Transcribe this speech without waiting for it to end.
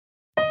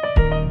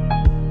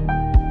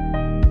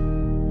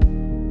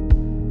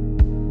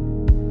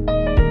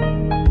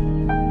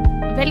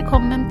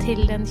Velkommen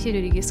til den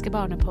kirurgiske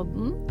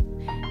barnepodden.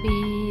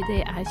 Det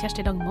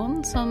Kjersti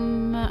Langmoen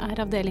som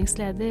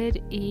avdelingsleder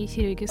i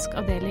kirurgisk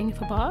avdeling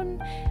for barn,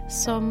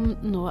 som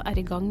nå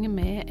I gang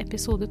med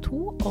episode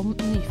 2 om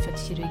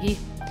nyfødtkirurgi.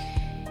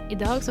 I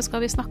dag så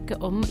skal vi snakke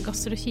om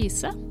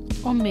gastrokise,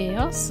 og med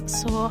oss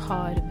så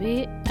har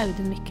vi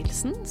Audun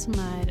Mikkelsen, som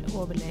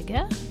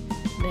overlege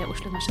ved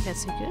Oslo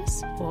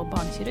Universitetssykehus og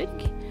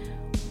barnekirurg,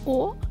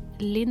 og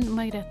Linn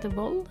Margrethe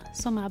Wold,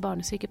 som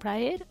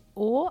barnesykepleier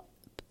og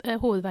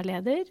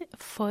hovedveileder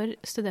for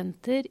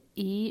studenter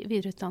I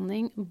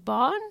videreutdanning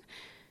barn,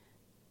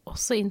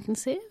 også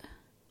intensiv,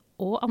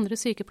 og andre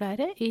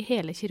sykepleiere I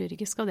hele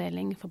kirurgisk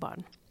avdeling for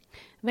barn.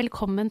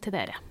 Velkommen til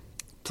dere.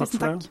 Takk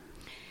for det.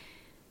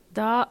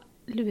 Da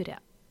lurer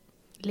jeg.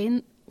 Linn,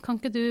 kan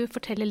ikke du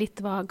fortelle litt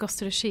hva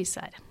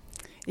gastrokise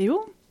Jo,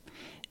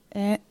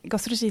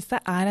 gastrokise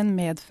en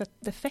medfødt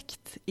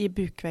defekt I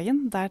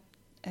bukveggen der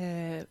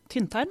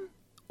tynntarm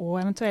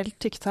og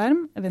eventuelt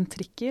tykktarm,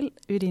 ventrikkel,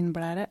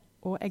 urinblære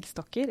og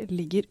eggstokker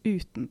ligger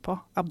utenpå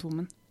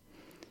abdomen.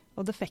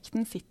 Og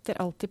defekten sitter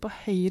alltid på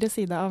høyre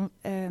side av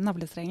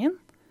navlestrengen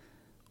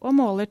og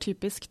måler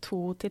typisk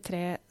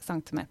 2-3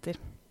 centimeter.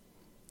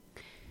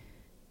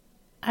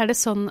 Det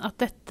sånn at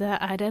dette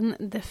en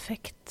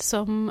defekt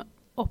som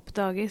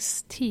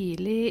oppdages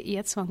tidlig I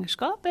et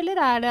svangerskap, eller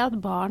det at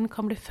barn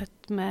kan bli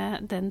født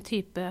med den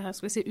type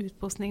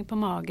utposning på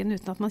magen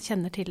uten at man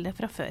kjenner til det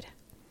fra før?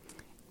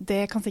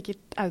 Det kan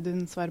sikkert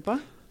Audun svare på.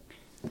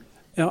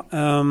 Ja,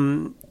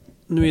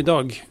 nå I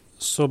dag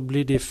så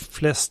blir de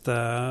fleste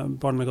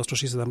barn med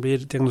gastrokise de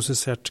blir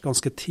diagnostisert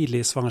ganske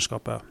tidlig I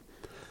svangerskapet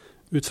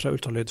ut fra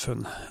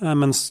ultralydfunn.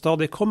 Men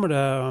stadig kommer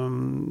det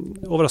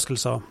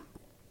overraskelser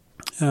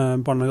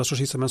barn med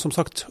gastrokise, men som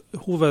sagt,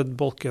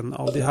 hovedbolken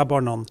av de her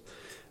barna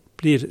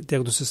blir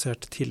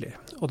diagnostisert tidlig.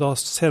 Og da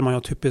ser man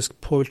jo typisk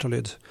på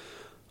ultralyd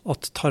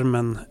at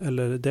tarmen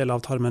eller del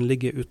av tarmen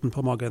ligger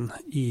utenpå magen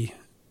I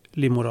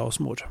livmora hos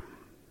mor.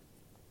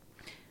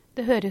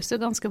 Det høres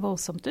jo ganske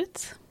voldsomt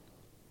ut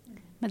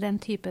med den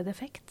type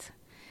defekt.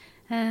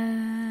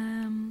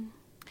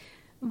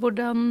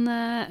 Hvordan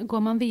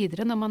går man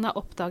videre når man har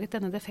oppdaget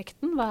denne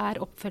defekten? Hva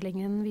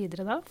oppfølgingen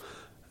videre da?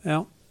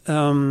 Ja,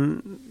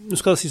 nå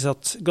skal det sies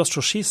at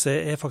gastrokise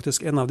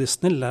faktisk en av de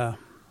snille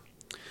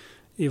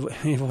I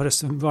våre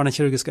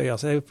barnekirurgiske øyne,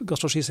 så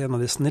gastrokise en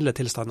av de snille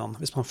tilstandene,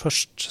 hvis man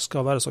først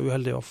skal være så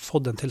uheldig å få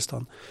den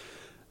tilstand.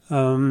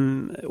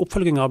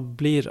 Oppfølgingen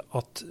blir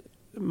at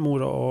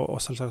mor og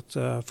selvsagt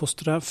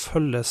fosteret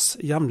følges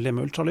jevnlig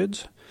med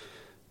ultralyd.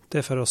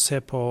 Det for å se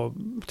på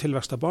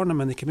tilvekst av barnet,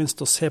 men ikke minst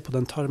å se på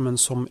den tarmen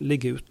som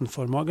ligger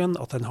utenfor magen,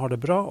 at den har det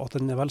bra, at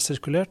den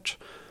vel-sirkulert,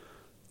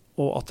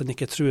 og at den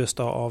ikke trues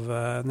da av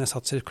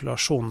nedsatt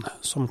sirkulasjon,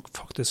 som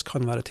faktisk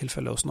kan være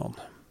tilfellet hos noen.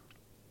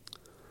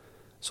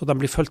 Så de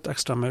blir følt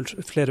ekstra med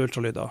flere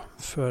ultralyder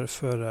før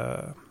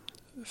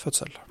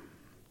fødsel.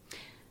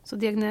 Så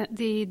de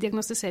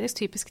diagnostiseres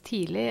typisk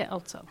tidlig,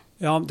 altså?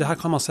 Ja, det her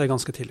kan man se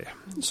ganske tidlig.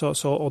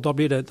 Og da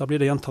blir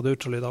det gjentatt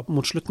ultralyder.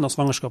 Mot slutten av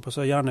svangerskapet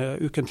så gjerne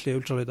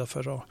ukentlige ultralyder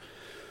for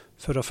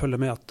å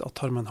følge med at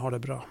tarmen har det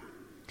bra.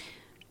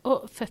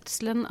 Og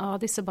fødselen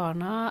av disse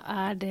barna,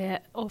 det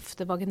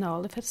ofte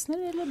vaginale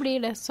fødsler, eller blir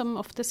det som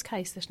oftest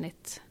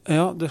keisersnitt?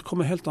 Ja, det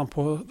kommer helt an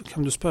på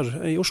hvem du spør.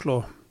 I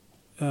Oslo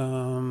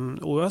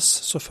OUS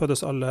så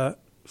fødes alle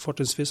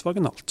fortrinnsvis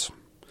vaginalt.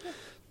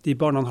 De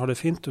barna har det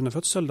fint under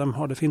fødsel, de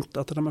har det fint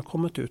etter de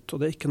kommet ut, og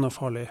det ikke noe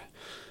farlig.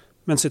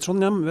 Mens I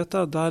Trondheim, vet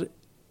jeg, der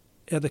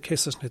det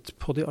keisersnitt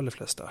på de aller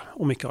fleste,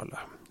 om ikke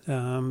alle.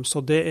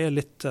 Så det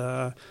litt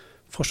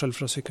forskjell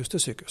fra sykehus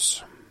til sykehus.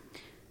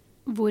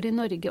 Hvor I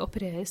Norge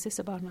opereres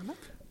disse barna da?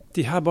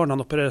 De her barna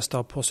opereres da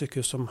på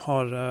sykehus som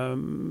har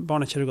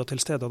barnekirurger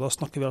til stede, og da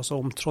snakker vi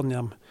altså om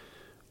Trondheim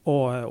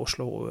og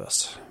Oslo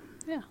OUS.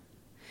 Ja.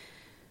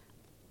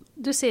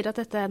 Du sier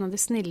at dette en av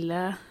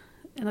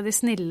de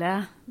snille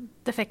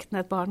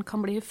defektene et barn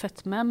kan bli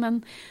født med,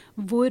 men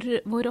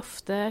hvor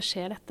ofte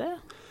skjer dette?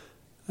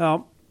 Ja,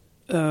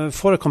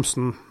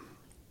 forekomsten,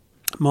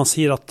 man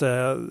sier at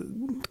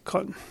det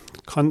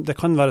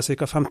kan være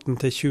ca.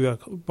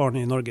 15-20 barn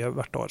I Norge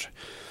hvert år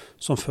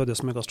som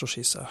fødes med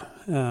gastrokise.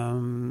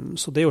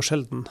 Så det jo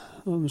sjelden.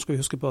 Nå skal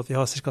vi huske på at vi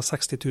har ca.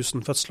 60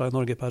 000 fødsler I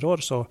Norge per år,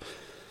 så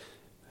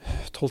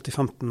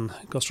 12-15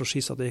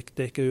 gastrokiser, det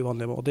ikke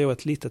uvanlig, og det jo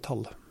et lite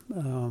tall.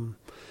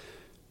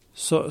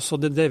 Så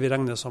det vi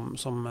regner som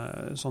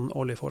sånn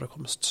årlig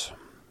forekomst.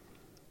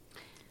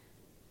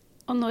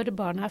 Og når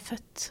barnet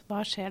født,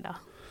 hva skjer da?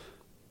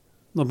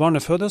 Når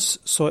barnet fødes,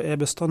 så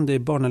bestandig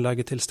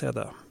barnelege til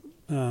stede.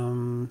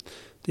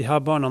 De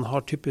her barna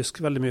har typisk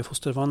veldig mye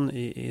fostervann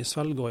I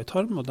svelg og I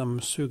tarm, og de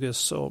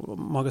suges og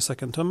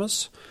magesekken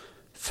tømmes,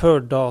 før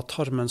da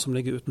tarmen som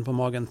ligger utenpå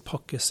magen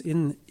pakkes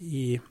inn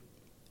I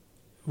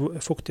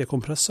fuktige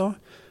kompresser,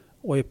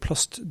 og I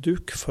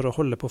plastduk for å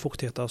holde på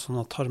fuktigheten, sånn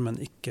at tarmen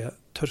ikke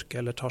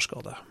tørker eller tar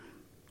skade.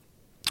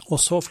 Og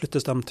så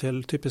flyttes de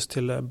typisk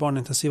til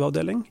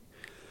barneintensivavdeling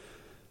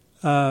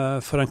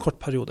for en kort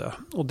periode.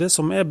 Og det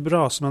som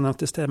bra, som jeg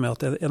nevnte I sted med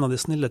at det en av de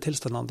snille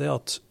tilstandene, det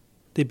at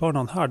de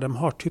barna her, de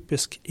har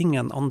typisk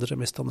ingen andre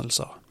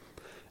misdannelser,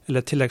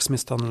 eller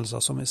tilleggsmisdannelser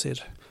som vi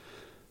sier.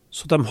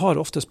 Så de har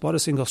oftest bare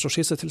sin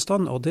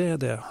gastroschisetilstand, og det er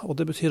det. Og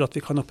det betyr at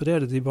vi kan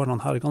operere de barna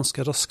her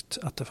ganske raskt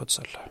etter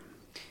fødsel.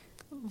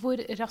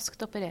 Hvor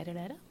raskt opererer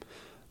dere?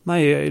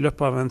 Nei, i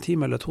løpet av en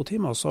time eller 2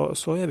 timer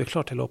så er vi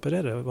klar til å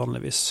operere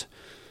vanligvis.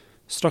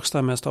 Straks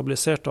de er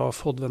stabilisert og har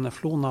fått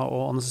veneflona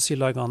og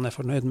anestesilegene er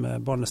fornøyd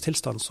med barnets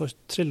tilstand, så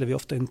triller vi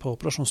ofte inn på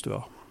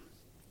operasjonsstua.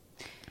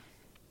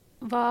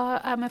 Hva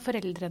er med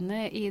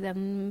foreldrene i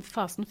den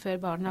fasen før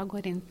barna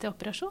går inn til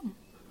operasjon?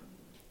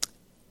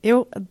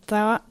 Jo,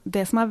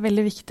 det som er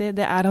veldig viktig,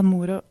 det er at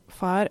mor og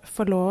far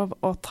får lov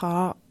å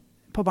ta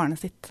på barnet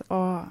sitt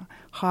og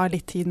ha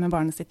litt tid med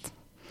barnet sitt.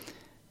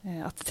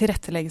 At det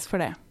tilrettelegges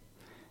for det.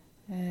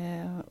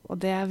 Og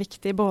det er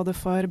viktig både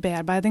for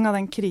bearbeiding av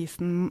den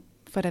krisen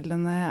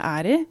foreldrene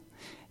er i,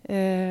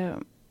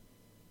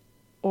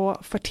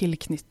 og for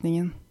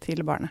tilknytningen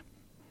til barnet.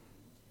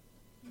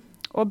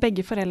 Og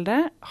begge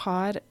foreldre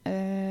har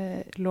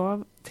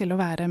lov til å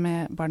være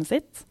med barnet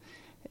sitt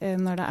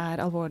når det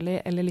er alvorlig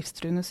eller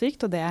livstruende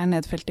sykt, og det er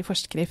nedfelt i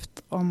forskrift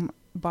om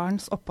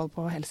barns opphold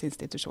på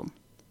helseinstitusjon.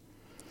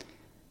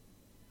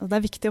 Og det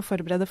er viktig å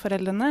forberede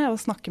foreldrene og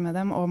snakke med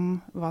dem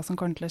om hva som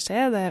kommer til å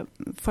skje, det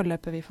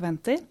forløpet vi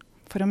forventer,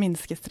 for å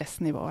minske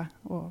stressnivået.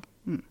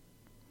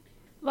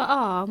 Hva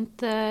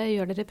annet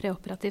gjør dere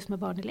preoperativt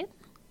med barnet Linn?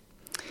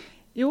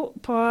 Jo,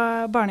 på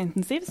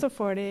barneintensiv så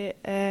får de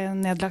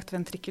nedlagt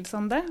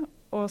ventrikkelsonde,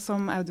 og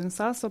som Audun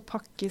sa, så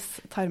pakkes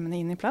tarmene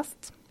inn i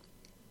plast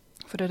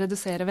for å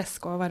redusere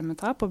væske- og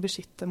varmetap og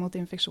beskytte mot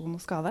infeksjon og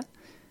skade.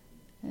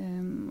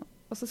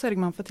 Og så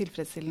sørger man for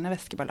tilfredsstillende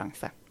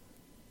væskebalanse.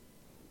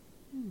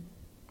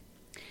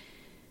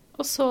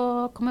 Og så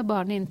kommer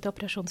barnet inn til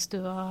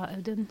operasjonsstua,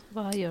 Audun.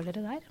 Hva gjør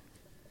dere der?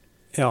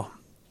 Ja,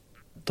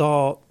 da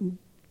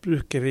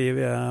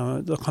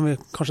kan vi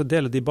kanskje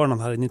dele de barna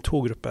her inn i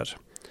 2 grupper.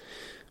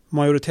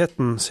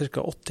 Majoriteten,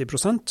 ca.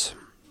 80%,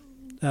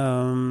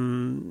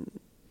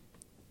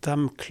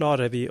 dem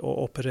klarer vi å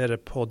operere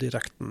på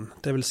direkten.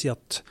 Det vil si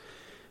at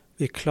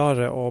vi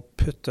klarer å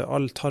putte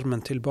all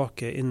tarmen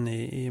tilbake inn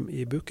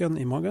i buken,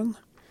 i magen,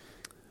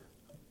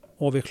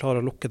 og vi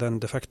klarer å lukke den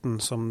defekten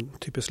som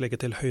typisk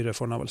ligger til høyre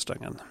for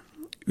navelstrengen,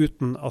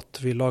 uten at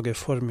vi lager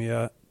for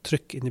mye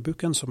trykk inn i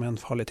buken, som er en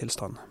farlig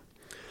tilstand.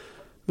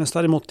 Mens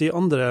derimot de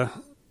andre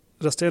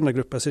resterende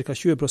grupper, ca.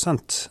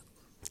 20%,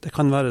 det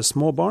kan være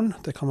små barn,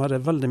 det kan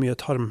være veldig mye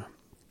tarm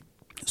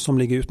som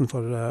ligger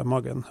utenfor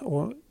magen,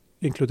 og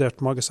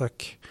inkludert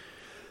magesekk.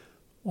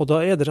 Og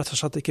da er det rett og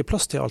slett ikke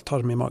plass til all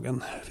tarm i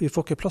magen. Vi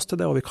får ikke plass til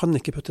det, og vi kan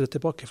ikke putte det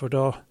tilbake, for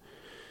da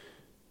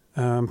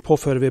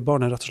påfører vi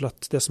barnet rett og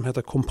slett det som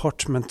heter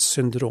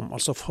compartment-syndrom,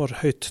 altså for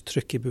høyt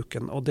trykk i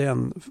buken, og det er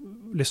en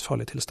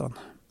livsfarlig tilstand.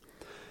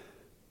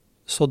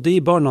 Så de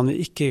barna vi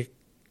ikke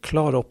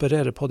klarer å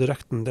operere på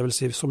direkten, det vil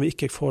si som vi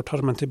ikke får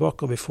tarmen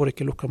tilbake, og vi får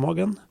ikke lukket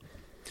magen,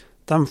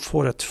 de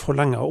får et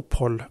forlenget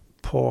opphold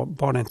på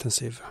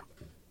barneintensiv.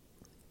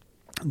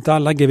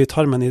 Der legger vi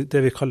tarmen i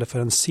det vi kaller for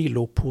en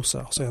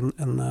silopose, altså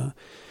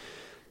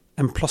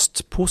en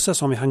plastpose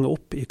som vi henger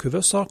opp i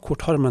kuvøsa,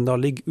 hvor tarmen da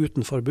ligger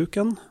utenfor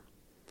buken,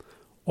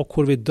 og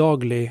hvor vi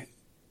daglig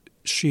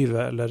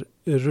skyver eller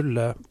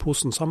ruller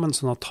posen sammen,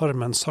 sånn at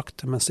tarmen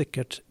sakte, men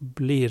sikkert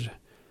blir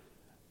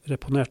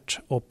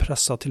reponert og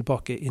presset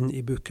tilbake inn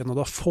i buken. Og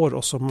da får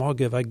også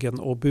mageveggen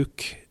og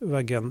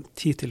bukveggen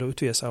tid til å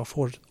utvide seg,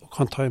 og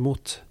kan ta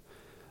imot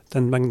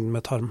den mengden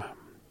med tarm.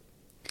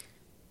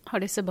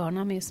 Har disse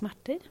barna mye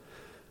smerter?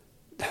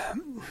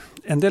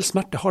 En del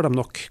smerte har de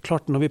nok.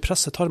 Klart, når vi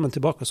presser tarmen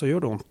tilbake, så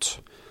gjør det vondt.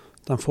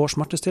 De får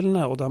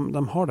smertestillende, og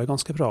de har det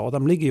ganske bra. Og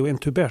de ligger jo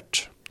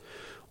intubert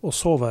og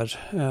sover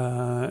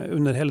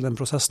under hele den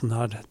prosessen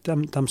her.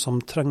 De som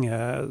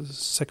trenger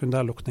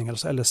sekundærlukning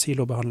eller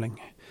silobehandling,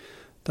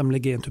 de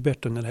ligger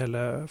intubert under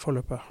hele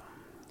forløpet.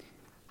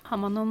 Har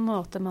man noen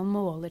måte man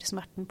måler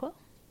smerten på?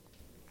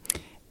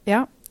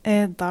 Ja,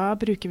 da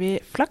bruker vi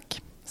flakk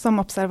som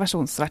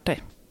observasjonsverktøy.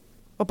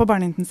 Og på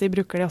barneintensiv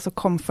bruker de også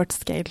comfort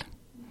scale.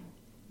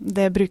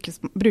 Det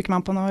bruker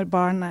man på når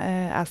barn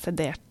er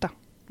sedert. Da.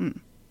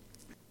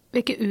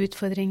 Hvilke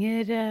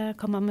utfordringer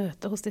kan man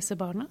møte hos disse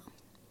barna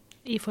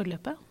i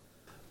forløpet?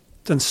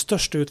 Den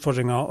største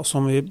utfordringen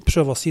som vi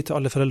prøver å si til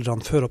alle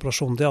foreldrene før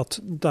operasjonen, det er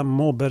at de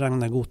må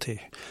beregne god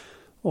tid,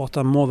 og at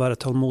de må være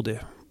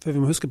tålmodige. For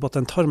vi må huske på at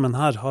den tarmen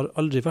her har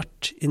aldri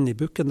vært inne i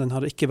buken, den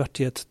har ikke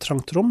vært i et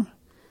trangt rom.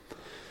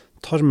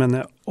 Tarmen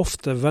er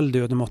ofte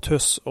veldig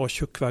ødematøs og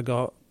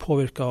tjukkvegger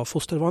påvirket av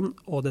fostervann,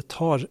 og det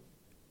tar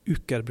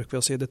uker, bruker vi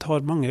å si. Det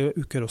tar mange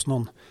uker hos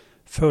noen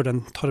før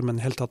den tarmen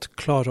helt tatt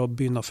klarer å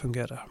begynne å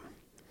fungere.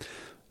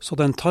 Så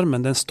den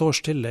tarmen den står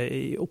stille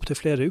i opp til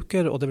flere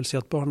uker, og det vil si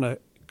at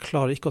barnet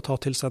klarer ikke å ta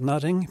til seg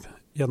næring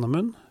gjennom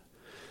munn,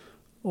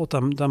 og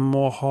de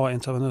må ha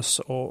intravenøs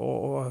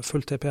og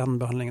full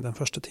TPN-behandling den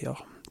første tida.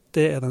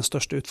 Det er den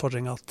største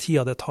utfordringen,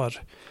 tida det tar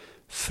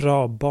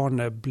fra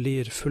barnet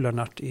blir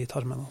fullernært i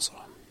tarmen. Altså.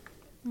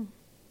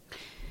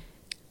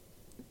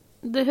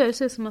 Det høres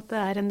ut som at det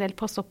en del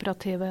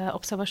postoperative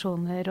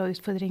observasjoner og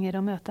utfordringer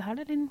å møte her,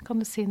 Linn. Kan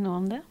du si noe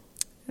om det?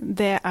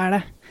 Det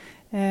det.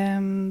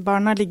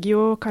 Barna ligger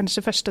jo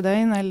kanskje første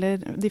døgn eller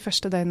de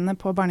første døgnene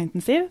på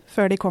barneintensiv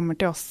før de kommer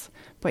til oss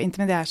på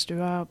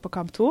intermediærstua på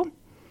KAB 2.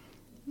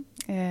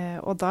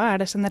 Og da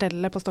det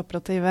generelle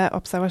postoperative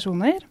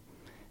observasjoner.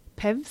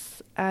 PEVS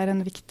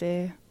en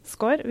viktig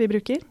score vi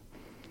bruker.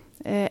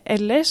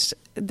 Ellers,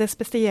 det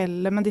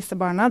spesielle med disse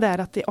barna det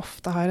at de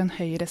ofte har en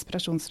høy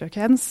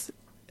respirasjonsfrekvens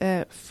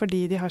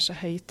fordi de har så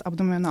høyt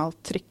abdominalt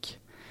trykk.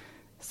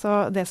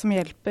 Så det som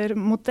hjelper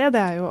mot det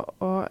jo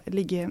å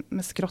ligge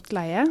med skrått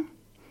leie.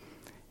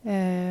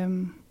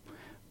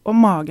 Og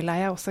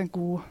mageleie også en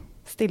god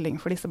stilling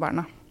for disse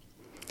barna.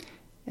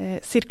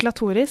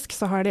 Sirkulatorisk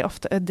så har de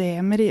ofte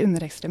ødemer i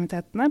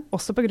underekstremitetene,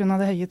 også på grunn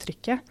av det høye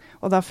trykket.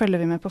 Og da følger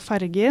vi med på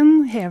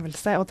fargen,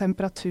 hevelse og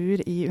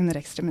temperatur i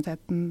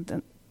underekstremiteten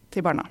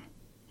til barna.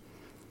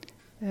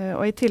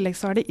 Og i tillegg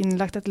så har de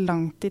innlagt et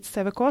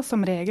langtids-CVK,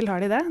 som regel har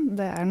de det.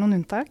 Det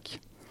noen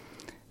unntak.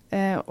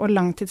 Og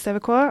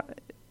langtids-CVK,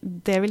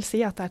 det vil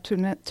si at det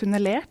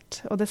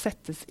tunnelert, og det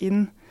settes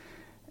inn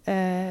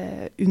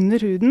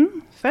under huden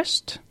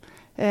først,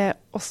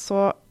 og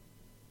så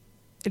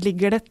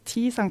ligger det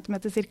 10 cm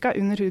cirka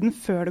under huden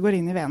før det går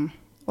inn i venen.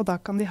 Og da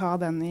kan de ha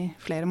den i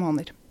flere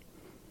måneder.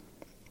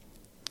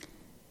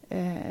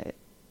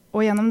 Og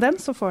gjennom den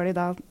så får de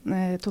da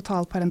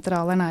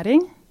totalparenteral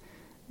ernæring,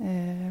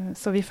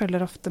 så vi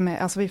følger ofte med,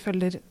 altså vi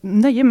følger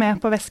nøye med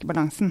på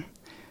væskebalansen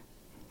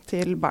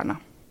til barna.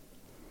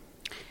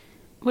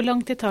 Hvor lang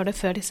tid tar det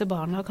før disse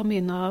barna kan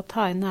begynne å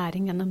ta inn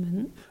næring gjennom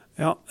munnen?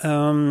 Ja,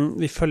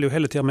 vi følger jo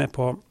hele tiden med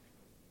på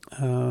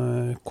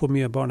hvor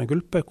mye barnet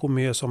gulper, hvor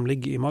mye som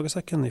ligger i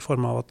magesekken, i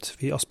form av at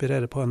vi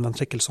aspirerer på en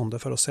ventrikkelsonde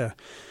for å se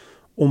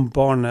om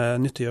barnet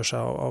nyttiggjør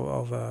seg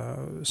av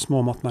små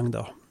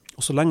matmengder.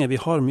 Og så lenge vi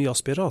har mye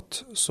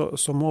aspirat,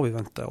 så må vi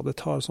vente, og det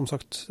tar, som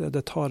sagt,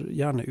 det tar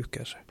gjerne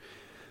uker.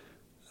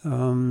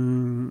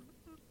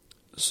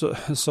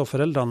 Så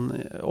foreldrene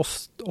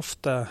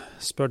ofte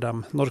spør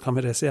dem når kan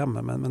vi reise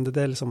hjemme, men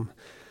det liksom,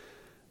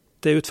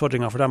 det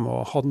utfordringen for dem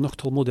å ha nok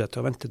tålmodighet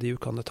til å vente de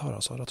ukene det tar,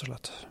 altså, rett og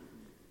slett.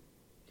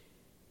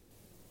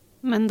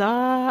 Men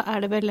da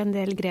det vel en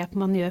del grep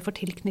man gjør for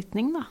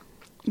tilknytning, da?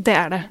 Det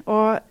det,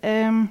 og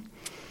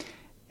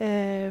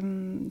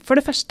for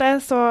det første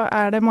så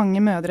det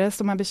mange mødre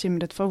som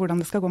bekymret for hvordan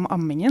det skal gå med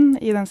ammingen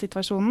i den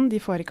situasjonen. De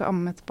får ikke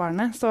ammet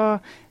barnet, så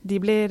de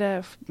blir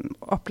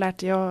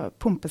opplært i å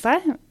pumpe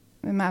seg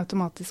med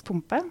automatisk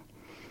pumpe.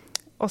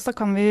 Og så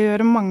kan vi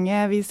gjøre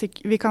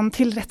vi kan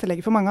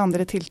tilrettelegge for mange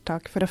andre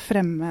tiltak for å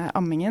fremme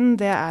ammingen.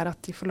 Det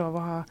at de får lov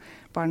å ha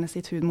barnet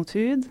sitt hud mot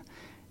hud,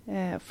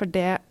 for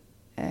det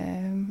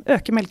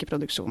øker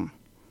melkeproduksjonen.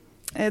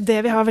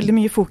 Det vi har veldig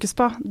mye fokus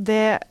på,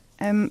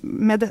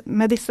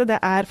 med disse, det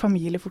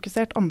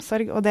familiefokusert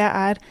omsorg, og det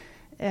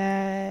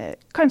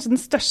kanskje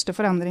den største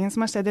forandringen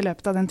som har skjedd i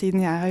løpet av den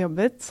tiden jeg har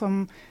jobbet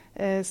som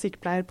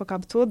sykepleier på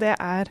KAB 2, det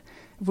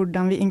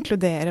hvordan vi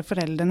inkluderer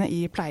foreldrene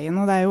i pleien,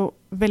 og det jo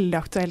veldig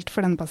aktuelt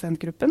for denne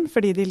pasientgruppen,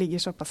 fordi de ligger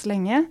såpass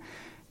lenge,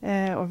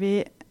 og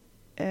vi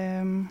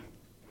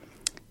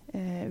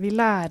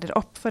lærer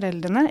opp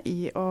foreldrene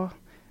i å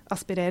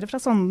aspirere fra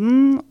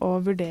sonden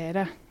og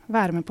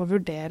være med på å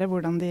vurdere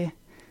hvordan de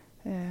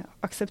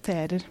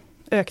aksepterer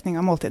økning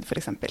av måltid, for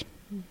eksempel.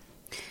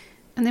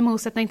 Men i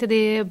motsetning til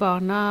de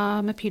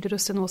barna med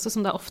pylorustinose,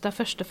 som da ofte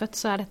førstefødt,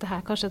 så dette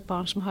her kanskje et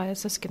barn som har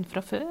søsken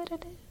fra før,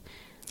 eller?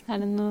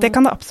 Det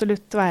kan det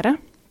absolutt være.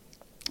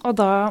 Og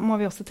da må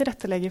vi også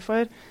tilrettelegge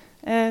for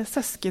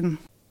søsken.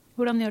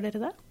 Hvordan gjør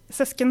dere det?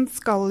 Søsken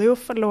skal jo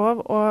få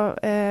lov å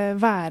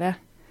være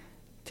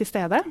til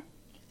stede,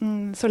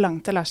 så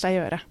langt det lar seg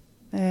gjøre.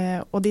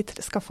 Og de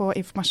skal få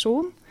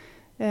informasjon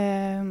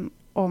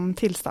om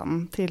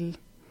tilstanden til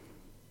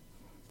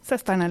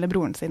søsteren eller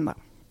broren sin da.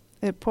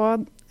 På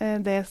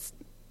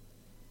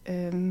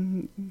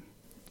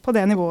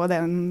det nivået,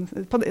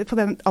 på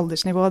det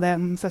aldersnivået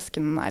den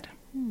søskenen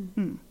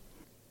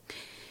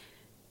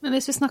Men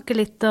hvis vi snakker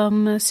litt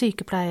om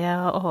sykepleie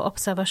og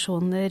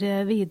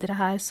observasjoner videre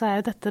her, så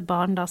jo dette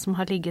barn da som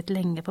har ligget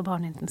lenge på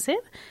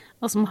barneintensiv,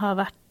 og som har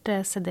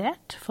vært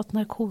sedert, fått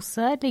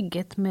narkose,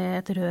 ligget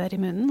med et rør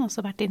i munnen,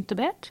 også vært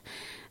intubert.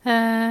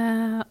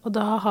 Og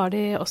da har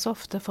de også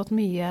ofte fått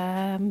mye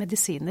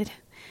medisiner,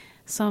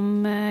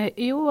 som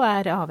jo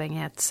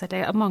avhengighets,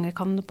 eller mange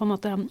kan på en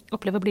måte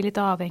oppleve å bli litt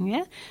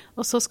avhengige,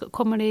 og så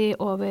kommer de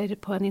over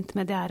på en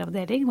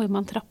intermediæravdeling hvor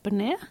man trapper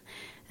ned,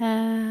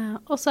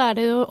 og så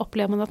det jo,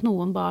 opplever man at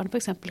noen barn for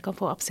eksempel kan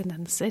få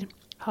abstinenser.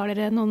 Har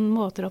dere noen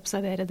måter å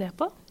observere det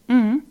på?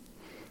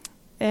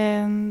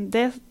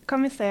 Det kan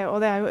vi se, og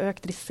det jo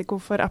økt risiko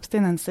for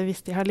abstinenser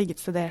hvis de har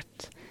ligget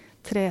sedert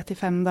 3 til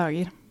 5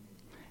 dager,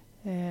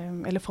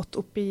 eller fått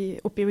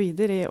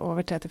opioider i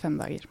over 3 til 5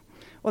 dager.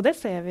 Og det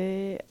ser vi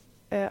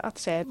at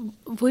skjer.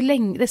 Hvor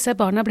lenge, disse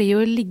barna blir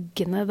jo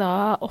liggende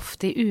da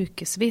ofte i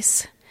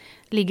ukesvis.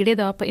 Ligger de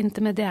da på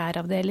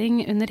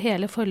intermediæravdeling under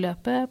hele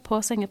forløpet på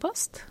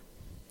sengepost?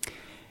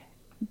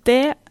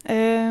 Det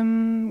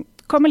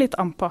kommer litt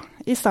an på.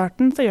 I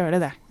starten så gjør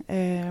det det.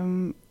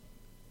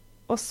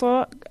 Og så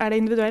det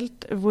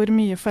individuelt hvor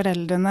mye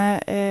foreldrene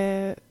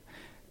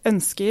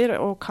ønsker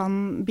og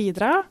kan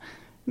bidra,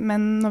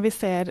 men når vi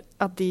ser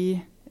at de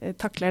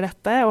takler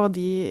dette, og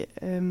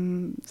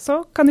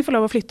så kan de få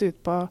lov å flytte ut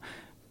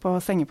på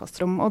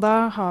sengepostrom. Og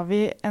da har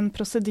vi en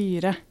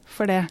prosedyre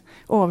for det.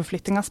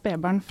 Overflytting av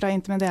spedbarn fra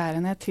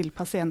intermediærene til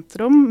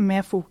pasientrom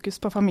med fokus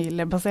på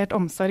familiebasert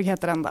omsorg,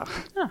 heter den da.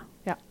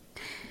 Ja.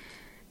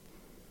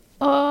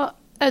 Og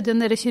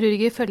Audun, dere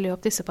kirurger følger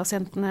opp disse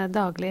pasientene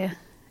daglig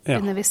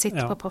under visitt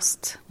på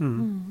post.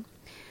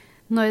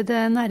 Når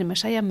det nærmer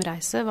seg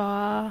hjemreise,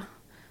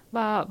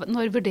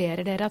 når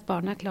vurderer dere at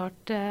barnet klart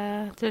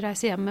til å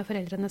reise hjem med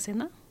foreldrene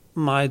sine?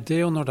 Nei,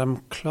 det jo når de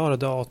klarer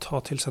da å ta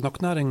til seg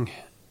nok næring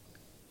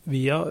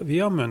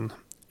via munn,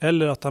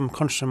 eller at de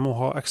kanskje må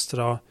ha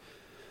ekstra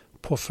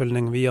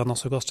påfølging via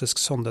nasogastrisk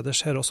sonde. Det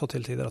skjer også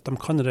til tider at de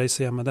kan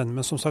reise hjem med den.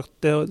 Men som sagt,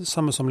 det det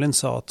samme som Linn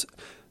sa, at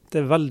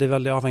det veldig,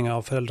 veldig avhengig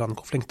av foreldrene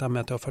hvor flinke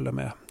de til å følge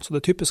med. Så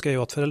det typiske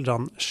jo at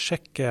foreldrene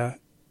sjekker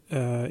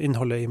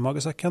innholdet i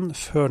magesekken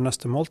før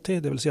neste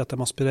måltid, det vil si at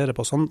de aspirerer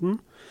på sonden,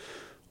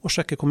 og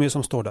sjekker hvor mye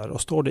som står der.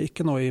 Og står det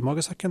ikke noe i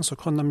magesekken, så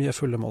kan de gi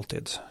fulle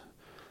måltid.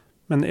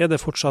 Men det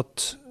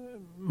fortsatt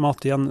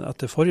mat igjen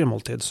etter forrige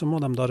måltid, så må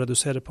de da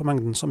redusere på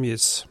mengden som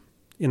gis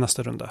i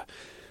neste runde.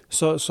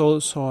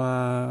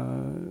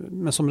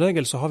 Men som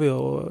regel så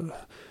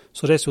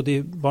reiser jo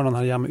de barna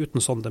her hjemme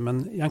uten sonde,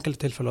 men i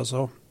enkelte tilfeller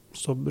så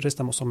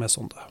reiser de også med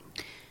sonde.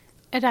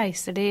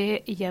 Reiser de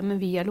hjem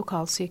via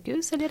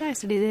lokalsykehus, eller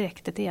reiser de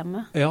direkte til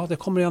hjemmet? Ja, det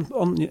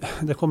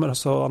kommer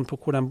altså an på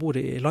hvor de bor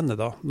i landet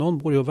da. Noen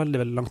bor jo veldig,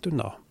 veldig langt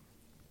unna,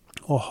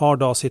 og har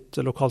da sitt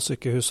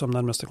lokalsykehus som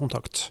nærmeste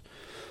kontakt.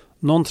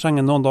 Noen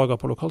trenger noen dager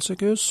på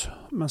lokalsykehus,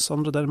 mens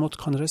andre derimot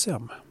kan reise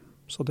hjem.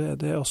 Så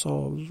det også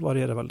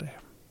varierer veldig.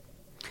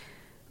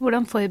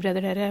 Hvordan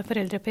forbereder dere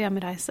foreldre på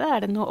hjemreise?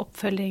 Det noe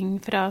oppfølging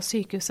fra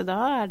sykehuset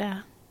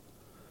da?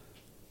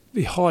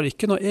 Vi har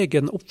ikke noe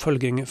egen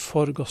oppfølging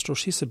for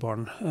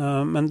gastroskisebarn,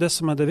 men det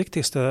som det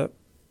viktigste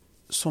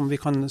som vi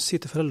kan si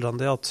til foreldrene,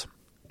 det at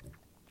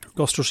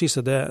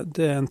gastroskise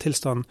det en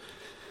tilstand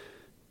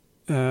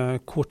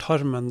hvor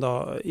tarmen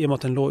da, i og med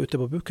at den lå ute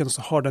på buken,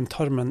 så har den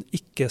tarmen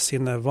ikke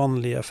sine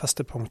vanlige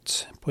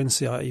festepunkt på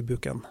innsida i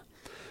buken.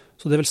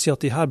 Så det vil si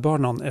at de her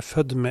barna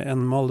født med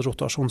en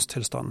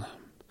malrotasjonstilstand.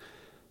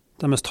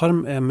 Deres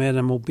tarm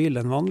mer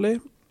mobil enn vanlig,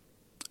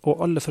 og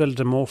alle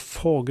foreldre må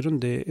få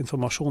grundig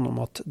informasjon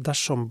om at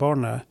dersom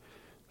barnet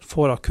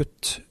får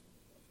akutt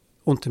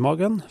vondt i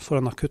magen, får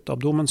en akutt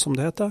abdomen som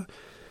det heter,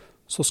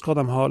 så skal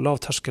de ha lav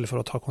terskel for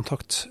å ta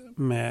kontakt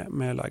med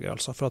lege.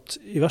 Altså for at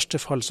i verste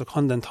fall så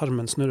kan den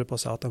tarmen snurre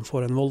på seg at de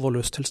får en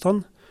volvolus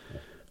tilstand,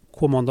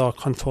 hvor man da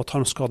kan få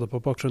tarmskade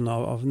på bakgrunn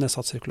av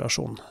nedsatt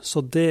sirkulasjon.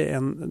 Så det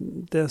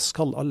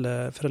skal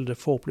alle foreldre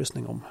få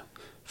opplysning om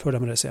før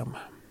de reiser hjem.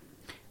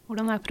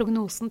 Hvordan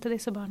prognosen til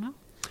disse barna?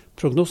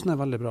 Prognosen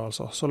veldig bra,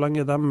 altså. Så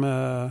lenge de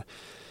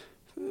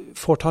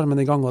får tarmen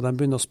i gang og de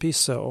begynner å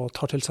spise og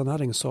tar til seg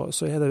næring, så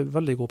det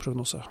veldig god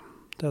prognose.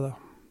 Det det.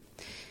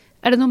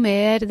 Det noe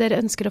mer dere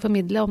ønsker å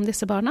formidle om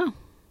disse barna?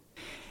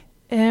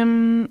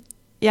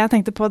 Jeg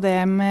tenkte på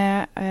det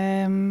med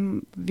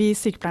vi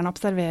sykepleierne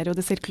observerer jo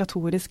det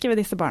sirkulatoriske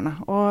ved disse barna.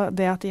 Og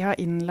det at de har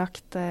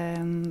innlagt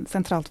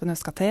sentralt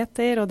venøs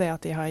kateter, og det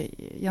at de har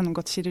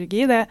gjennomgått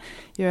kirurgi, det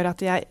gjør at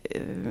de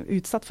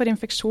utsatt for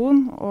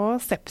infeksjon og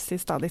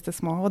sepsis da, disse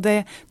små. Og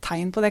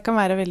tegn på det kan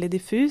være veldig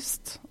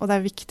diffust, og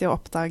det viktig å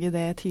oppdage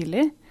det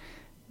tidlig.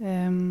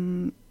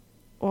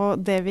 Og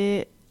det vi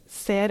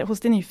ser hos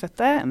de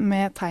nyfødte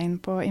med tegn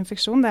på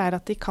infeksjon, det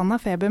at de kan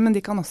ha feber, men de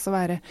kan også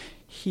være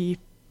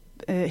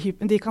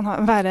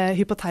være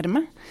hypoterme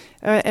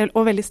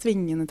og veldig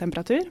svingende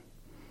temperatur.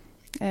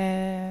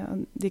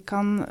 De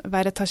kan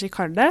være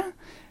tachykarde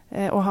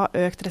og ha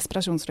økt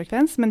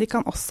respirasjonsfrekvens, men de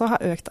kan også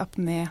ha økt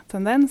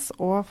apné-tendens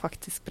og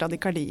faktisk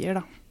bradykardier.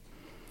 Da.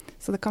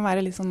 Så det kan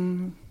være litt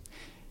sånn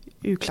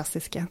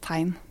uklassiske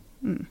tegn.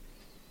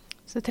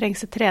 Så det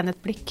trengs et trenet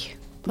blikk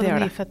på de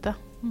nyfødte.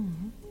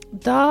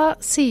 Da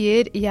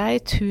sier jeg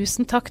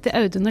tusen takk til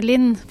Audun og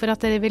Linn for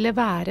at dere ville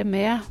være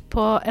med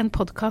på en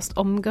podcast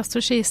om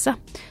gastroskise.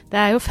 Det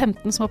jo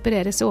 15 som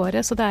opereres i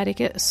året, så det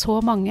ikke så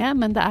mange,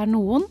 men det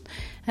noen.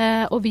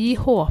 Og vi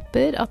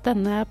håper at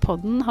denne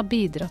podden har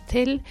bidratt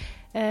til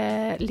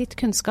litt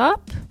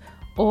kunnskap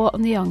og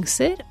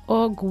nyanser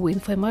og god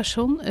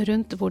informasjon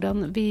rundt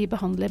hvordan vi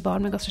behandler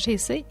barn med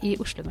gastroskise i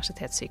Oslo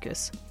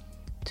Universitetssykehus.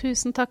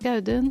 Tusen takk,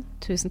 Audun.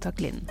 Tusen takk,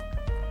 Linn.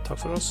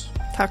 Takk for oss.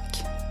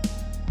 Takk.